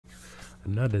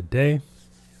Another day.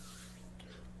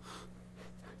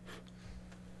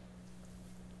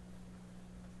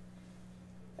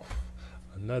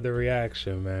 Another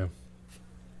reaction, man.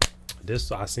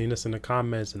 This I seen this in the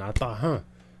comments and I thought, huh,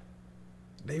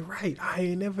 they right. I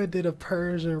ain't never did a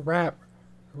Persian rap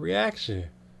reaction.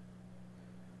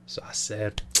 So I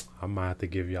said I might have to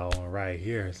give y'all one right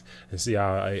here and see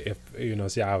how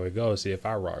see how it goes. See if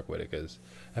I rock with it, because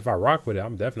if I rock with it,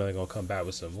 I'm definitely gonna come back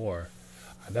with some more.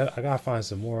 I gotta find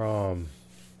some more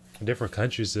different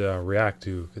countries to react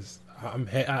to, because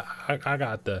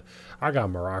I got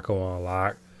Morocco on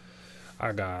lock.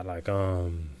 I got like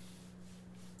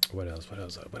what else I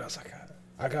got?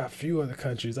 I got a few other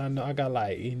countries. I know I got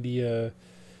like India,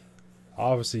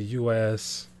 obviously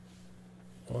US,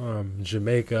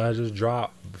 Jamaica. I just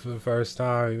dropped for the first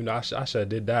time. You know, I should have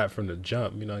did that from the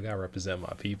jump. You know, I gotta represent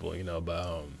my people. You know,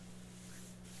 but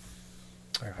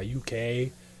I got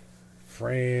UK,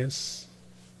 France.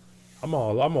 I'm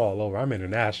all over. I'm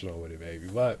international with it, baby.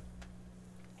 But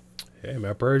hey,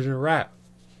 man, Persian rap.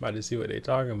 About to see what they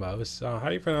talking about. How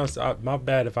do you pronounce? My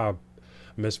bad if I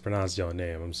mispronounced your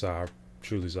name. I'm sorry. I'm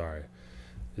truly sorry.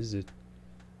 Is it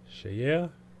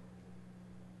Shayea?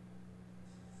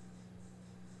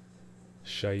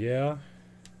 Shayea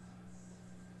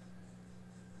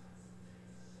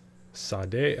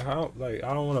Sadegh.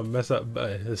 I don't want to mess up,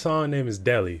 but the song name is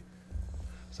Deli.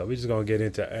 So we just gonna get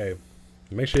into. Hey,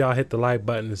 make sure y'all hit the like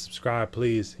button and subscribe,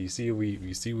 please. You see we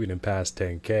done passed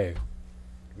 10K.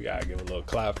 We gotta give a little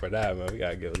clap for that, man. We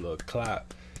gotta give a little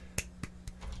clap.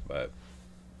 But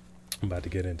I'm about to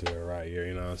get into it right here,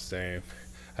 you know what I'm saying?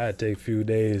 I had to take a few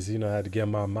days, you know, I had to get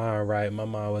my mind right. My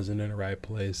mind wasn't in the right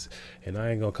place. And I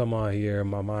ain't gonna come on here,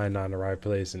 my mind not in the right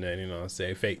place, and then, you know what I'm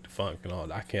saying, fake the funk and all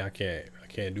that. I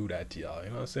can't do that to y'all, you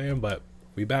know what I'm saying? But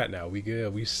we back now, we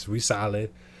good, we solid. You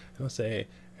know what I'm saying?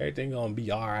 Everything gonna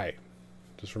be alright.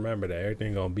 Just remember that,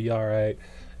 everything gonna be alright.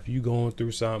 If you going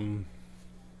through something,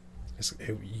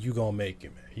 you gonna make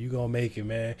it, man. You gonna make it,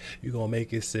 man. You gonna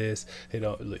make it, sis. You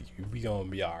know, look, we gonna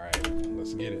be all right.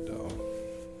 Let's get it, though.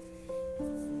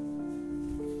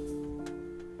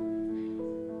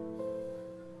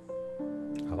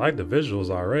 I like the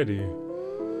visuals already.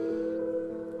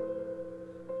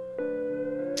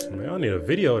 Man, I don't need a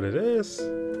video to this.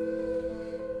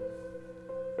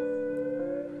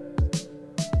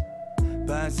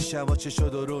 بعضی شبا چشا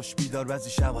دروش بیدار بعضی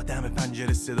شبا دم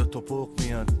پنجره صدا توپق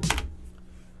میاد.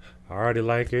 I already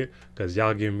like it because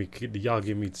y'all give me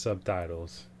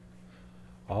subtitles.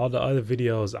 All the other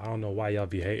videos, I don't know why y'all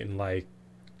be hating. Like,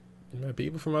 you know,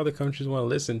 people from other countries want to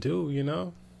listen too. You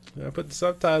know, put the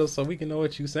subtitles so we can know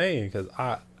what you're saying. Because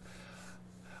I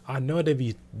know they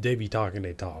be talking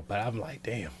they talk, but I'm like,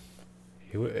 damn,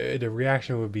 the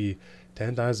reaction would be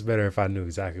 10 times better if I knew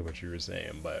exactly what you were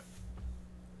saying. But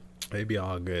they be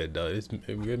all good though. It's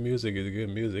good music is good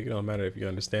music. It don't matter if you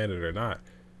understand it or not.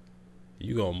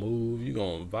 You gonna move, you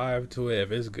gonna vibe to it.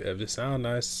 If it's good, if it sound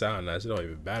nice, sound nice. It don't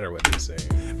even matter what they say.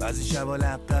 بعضی شبا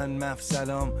لبخند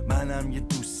مفصلم منم یه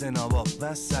دوست نواب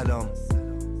و سلام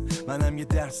منم یه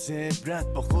درس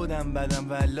عبرت با خودم بدم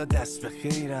والا دست به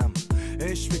خیرم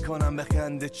عشق میکنم به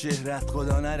خنده چهرت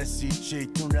خدا نرسید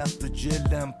شیطون رفت و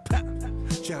جلدم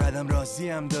چقدرم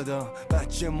راضیم دادا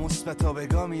بچه مثبتا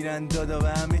بگا میرن دادا و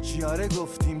همه چیاره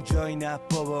گفتیم جای نه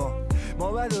بابا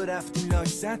ما بعد و رفتیم لاک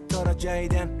زد تارا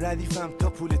جایدن ردیفم تا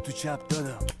پول تو چپ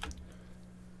دادا.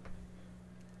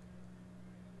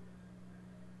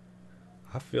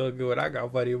 I feel good. I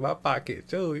got money in my pocket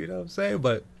too, you know what I'm saying?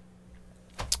 But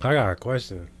I got a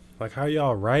question. Like, how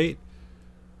y'all write?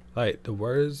 Like, the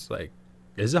words, like,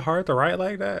 is it hard to write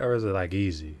like that? Or is it, like,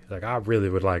 easy? Like, I really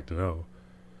would like to know.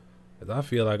 Because I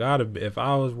feel like if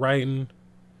I was writing,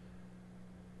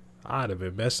 I'd have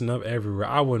been messing up everywhere.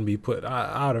 I wouldn't be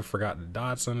I'd have forgot the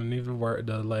dots underneath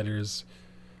the letters.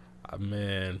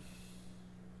 Man.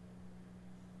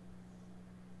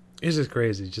 It's just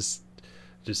crazy. Just,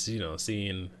 you know,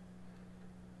 seeing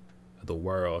the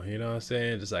world, you know what I'm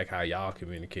saying? Just like how y'all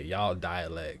communicate, y'all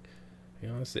dialect. You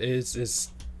know what I'm saying?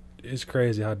 It's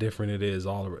crazy how different it is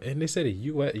all over. And they say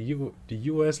the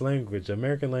US language,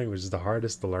 American language is the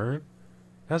hardest to learn.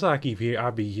 That's what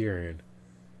I be hearing.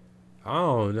 I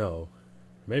don't know.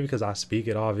 Maybe because I speak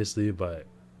it, obviously, but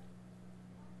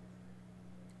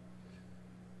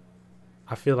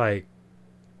I feel like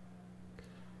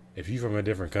if you're from a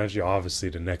different country, obviously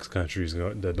the next country is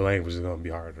the language is gonna be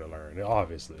harder to learn.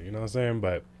 Obviously, you know what I'm saying?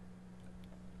 But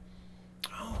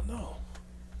I don't know.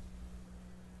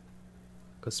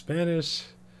 Cause Spanish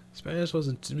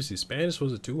wasn't. Let me see. Spanish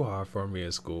wasn't too hard for me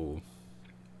in school.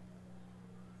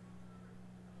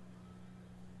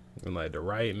 And like the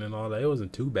writing and all that, it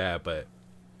wasn't too bad. But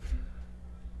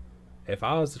If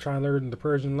I was to try and learn the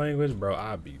Persian language, bro,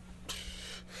 I'd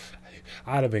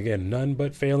have been getting none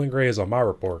but failing grades on my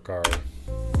report card.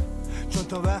 چون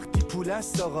تا وقتی پول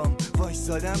است آقام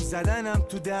وایسادم زدنم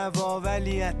تو دعوا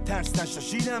ولی از ترس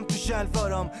نشاشیدم تو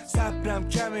شلوارام صبرم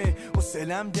کمه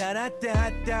حوصله‌ام در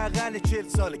حداقل 40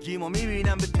 سالگیمو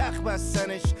میبینم به تخت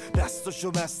بستنش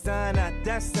دستاشو بستن از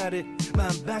دست نره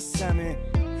من بستمه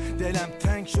دلم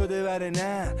تنگ شده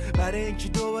برای اینکه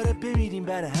دوباره بمیریم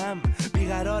برای هم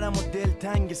بیقرارم و دل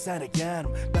تنگ سر گرم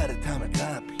برای تم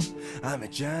قبل همه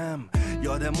جمع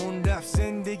یادمون رفت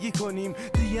زندگی کنیم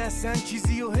دیگه اصلا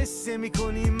چیزی رو حس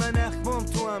میکنیم من اخمام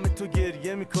تو همه تو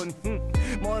گریه میکنیم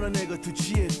ما رو نگاه تو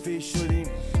چی حرفه شدیم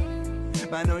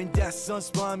من و این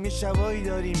دستاس با هم یه شبایی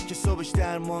داریم که صبحش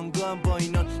در مانگو هم با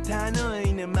اینا تنها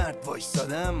عین مرد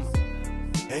وایستادم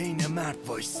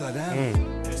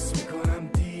حس میکنم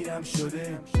دیرم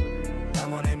شده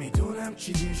اما نمیدونم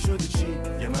چی دیر شده چی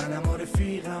یه منم و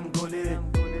رفیقم گله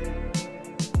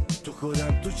تو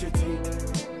خودم تو چتی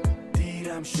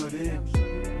دیرم شده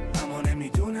اما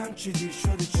نمیدونم چی دیر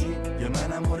شده چی یه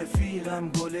منم و رفیقم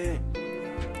گله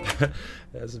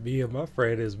That's me and my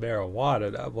friend is marijuana.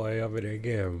 That boy over there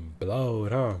getting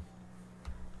blowed, huh?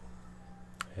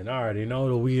 And I already know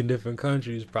the weed in different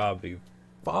countries probably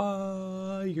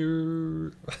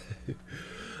fire.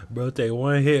 Bro, take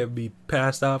one hit and be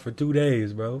passed out for 2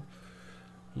 days, bro.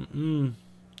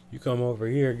 You come over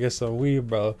here and get some weed,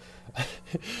 bro.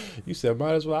 You said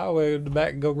might as well I went in the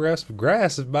back and go grab some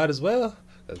grass. Might as well.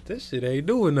 Cause this shit ain't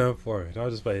doing nothing for me. I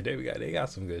was just playing. They got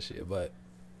some good shit, but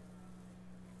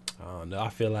I don't know.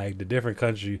 I feel like the different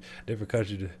country,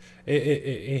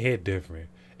 it hit different.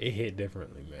 It hit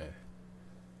differently, man.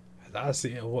 I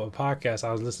see what podcast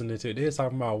I was listening to. They was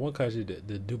talking about one country,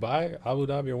 the Dubai, Abu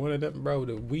Dhabi, or one of them, bro.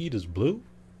 The weed is blue.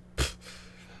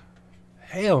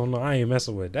 Hell no, I ain't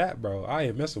messing with that, bro. I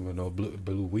ain't messing with no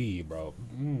blue weed, bro.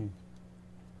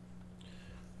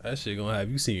 That shit gonna have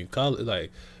you seeing color,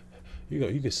 like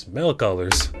you can smell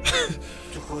colors.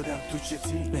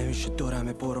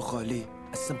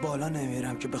 اصلا بالا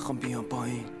نمیرم که بخوام بیام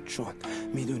پایین چون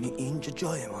میدونی اینجا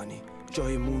جای مانی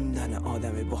جای موندن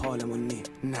آدمی با حالمون نی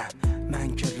نه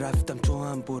من که رفتم تو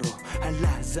هم برو هر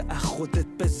لحظه از خودت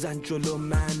بزن جلو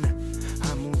من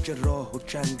همون که راهو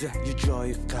کنده یه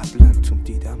جای قبلا توم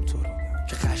دیدم تو رو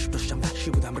که خشم داشتم وحشی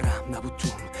بودم رحم نبود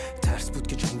توم ترس بود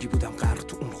که جنگی بودم غرق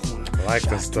تو اون خون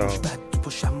شهر بد تو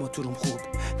پشم و تو روم خوب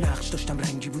نقش داشتم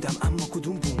رنگی بودم اما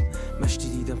کدوم بوم مشتی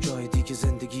دیدم جای دیگه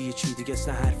زندگی چی دیگه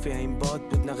نه حرفی این باد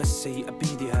بود نه قصه ای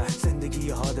ابیدی هست زندگی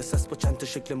یه حادث است با چند تا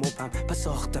شکل مبهم پس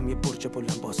ساختم یه برج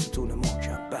بلند با ستون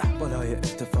محکم بالای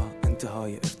ارتفاع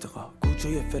انتهای ارتقا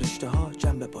گوشه فرشته ها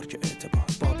جنب بارک اعتبار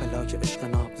با پلاک عشق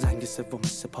ناب زنگ سوم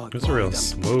سپاک It's real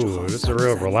smooth. It's a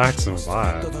real relaxing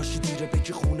vibe. داداشی دیره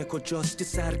بگی خونه کجاست که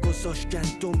سر گذاشت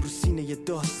گندم رو سینه یه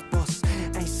داست باس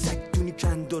این سگ دونی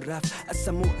کند و رفت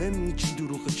اصلا مهم نی چی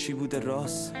دروغ چی بوده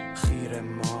راست خیر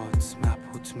مات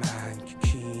مبهوت منگ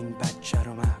کین بچه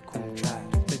رو محکوم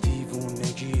کرد به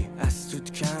دیوونگی از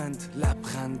توت کند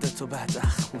لبخندتو بعد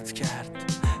اخمود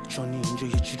کرد چون اینجا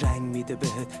یه چی رنگ میده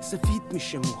بهت سفید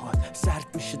میشه موهات سرد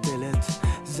میشه دلت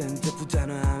زنده بودن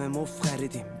و همه مفت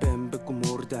خریدیم بهم بگو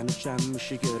مردن و جمع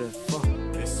میشه گرفت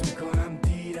حس میکنم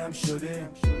دیرم شده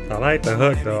I like the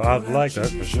hook though. I like that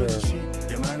for sure.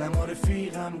 یه منم و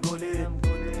رفیقم گله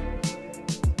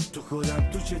تو خودم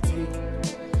تو چتی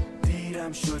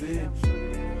دیرم شده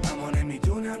اما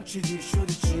نمیدونم چی دیر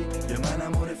شده چی یه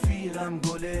منم و رفیقم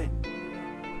گله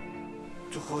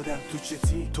تو خودم تو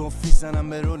چتی توفی زنم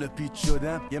به رول پیچ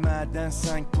شدم یه معدن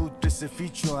سنگ پودر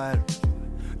سفید شوهر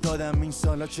دادم این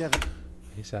سالا چقدر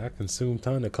He said, I consume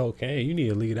ton of cocaine. You need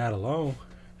to leave that alone.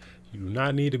 You do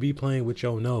not need to be playing with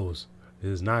your nose. It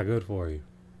is not good for you.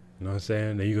 You know what I'm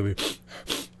saying? Then you're going to be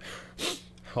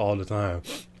all the time.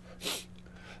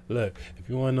 Look, if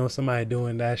you want to know somebody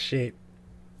doing that shit,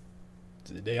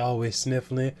 they always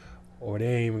sniffling or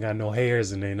they ain't even got no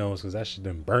hairs in their nose because that shit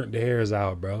done burnt the hairs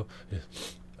out, bro.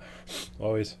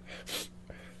 Always.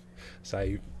 That's how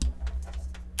you...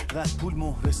 قد پول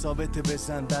مهر ثابت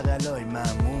بزن بغلای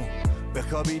ممنون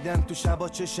بخوابیدم تو شبا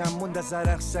چشم موند از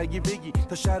عرق سگی بگی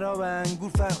تا شراب انگور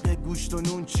فرق گوشت و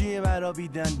نون چیه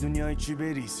برابیدن دنیای چی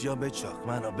بریز یا بچاق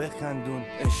منو بخندون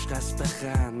عشق است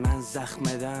بخند من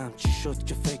زخمدم چی شد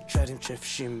که فکر کردیم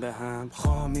چفشیم به هم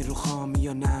خامی رو خامی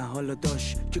یا نه حالا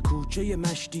داشت که کوچه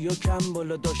مشتی یا کم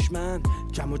بالا داشت من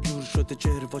کم و جور شده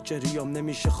جروا جریام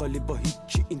نمیشه خالی با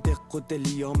هیچی این دق و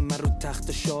دلیام من رو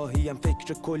تخت شاهیم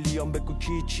فکر کلیام بگو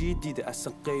کی چی دیده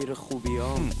اصلا غیر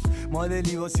خوبیام مال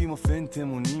لیواسیم و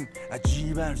فنتمونیم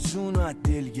عجیب ارزون و از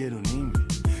دل گرونیم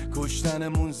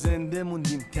کشتنمون زنده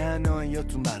موندیم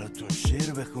تنهاییاتون براتون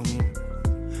شعر بخونیم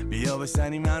بیا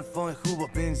بزنیم حرفای خوب و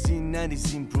بنزین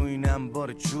نریزیم رو این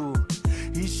انبار چوب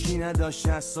هیچکی نداشت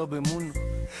حسابمون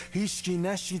هیچکی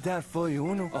نشید حرفای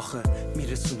اونو آخه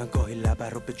میرسونن گاهی لبر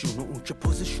رو به جون اون که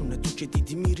پوزشونه تو که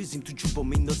دیدی میریزیم تو جوب و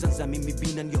میندازن زمین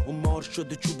میبینن یه مار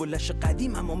شده چوب و لش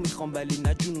قدیم اما میخوام ولی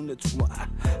نه جنونه تو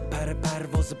پر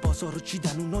پرواز بازار رو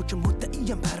چیدن اونا که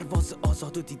مدعیم پرواز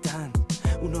آزادو دیدن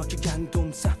اونا که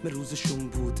گندم سهم روزشون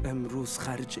بود امروز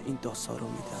خرج این داسا رو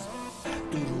میدن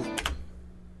دروغ.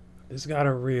 It's got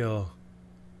a real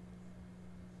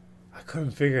I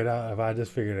couldn't figure it out if I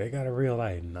just figured it. It got a real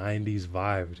like 90s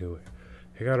vibe to it.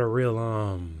 It got a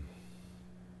real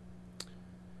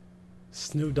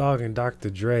Snoop Dogg and Dr.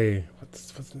 Dre.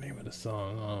 What's the name of the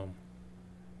song?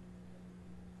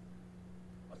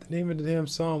 What's the name of the damn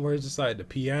song where it's just like the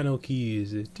piano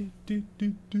keys is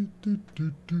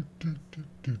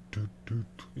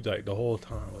like the whole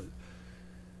time.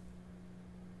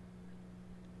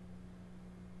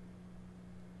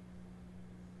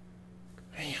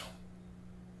 Damn.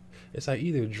 It's like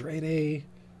either Dre Day.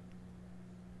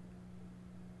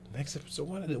 Next episode,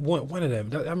 one of them.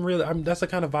 That's the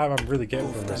kind of vibe I'm really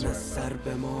getting from this right.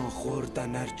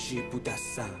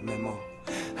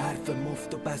 حرف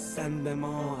مفت و بستن به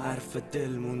ما حرف دل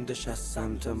موندش از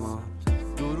سمت ما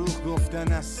دروغ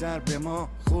گفتن از سر به ما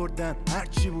خوردن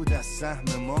هرچی بود از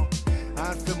سهم ما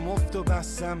حرف مفت و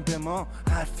بستن به ما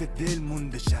حرف دل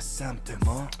موندش از سمت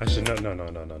ما Actually,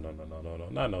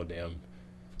 no damn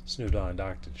Snoop Dogg and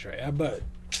Dr. Dre. But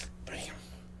damn,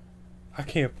 I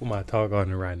can't put my talk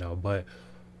on it right now, but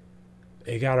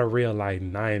it got a real like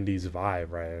 90s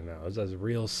vibe right now. It's just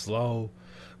real slow,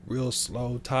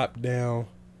 top down.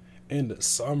 In the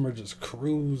summer, just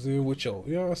cruising with your,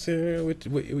 you know what I'm saying, with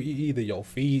either your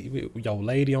feet, with your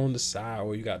lady on the side,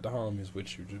 or you got the homies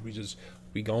with you.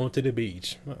 We going to the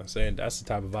beach. You know what I'm saying, that's the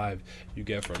type of vibe you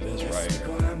get from this, right?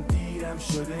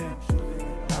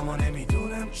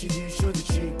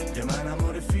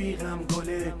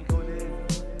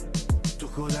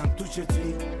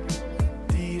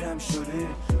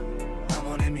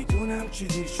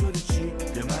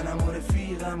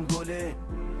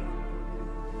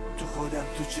 تو خودم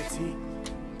تو چتی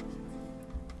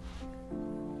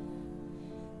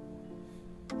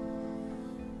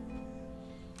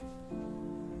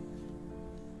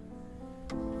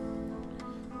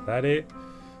That it?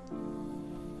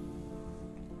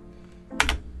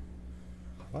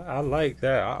 I like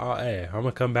that. Hey, I'm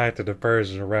gonna come back to the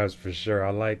Persian raps for sure.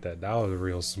 I like that. That was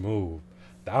real smooth.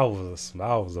 That was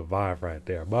a vibe right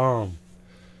there. Boom.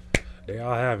 There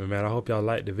y'all have it, man. I hope y'all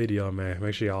liked the video, man.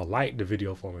 Make sure y'all like the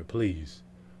video for me, please.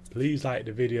 Please like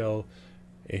the video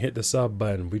and hit the sub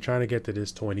button. We trying to get to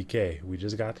this 20K. We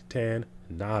just got to 10.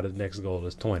 Now the next goal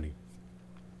is 20.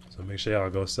 So make sure y'all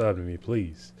go sub to me,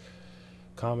 please.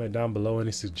 Comment down below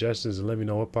any suggestions and let me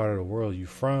know what part of the world you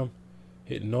from.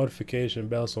 Hit the notification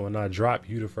bell so when I drop,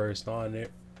 you the first on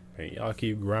it. And y'all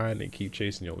keep grinding, keep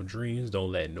chasing your dreams.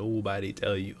 Don't let nobody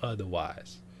tell you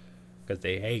otherwise. Because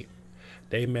they hate.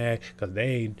 They mad because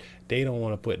they don't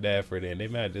want to put the effort in. They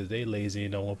mad because they lazy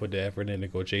and don't want to put the effort in to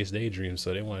go chase their dreams.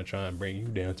 So they want to try and bring you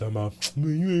down. Talking about,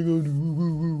 you ain't gonna do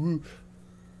woo.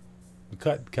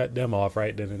 Cut them off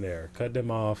right then and there. Cut them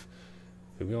off.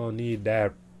 We don't need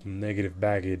that negative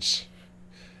baggage,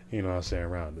 you know what I'm saying,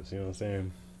 around us. You know what I'm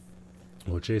saying?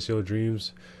 Go chase your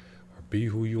dreams or be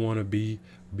who you want to be.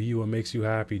 Be what makes you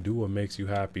happy. Do what makes you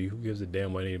happy. Who gives a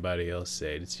damn what anybody else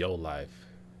said? It's your life.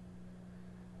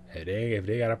 If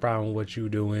they got a problem with what you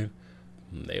doing,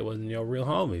 they wasn't your real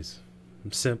homies.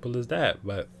 Simple as that.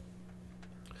 But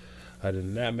other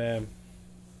than that, man,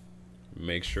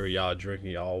 make sure y'all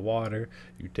drinking y'all water,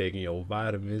 you taking your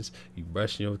vitamins, you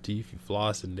brushing your teeth, you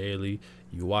flossing daily,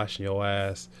 you washing your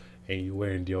ass, and you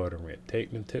wearing deodorant.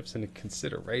 Take them tips into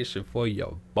consideration for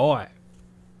your boy.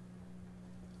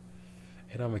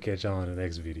 And I'm gonna catch y'all in the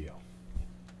next video.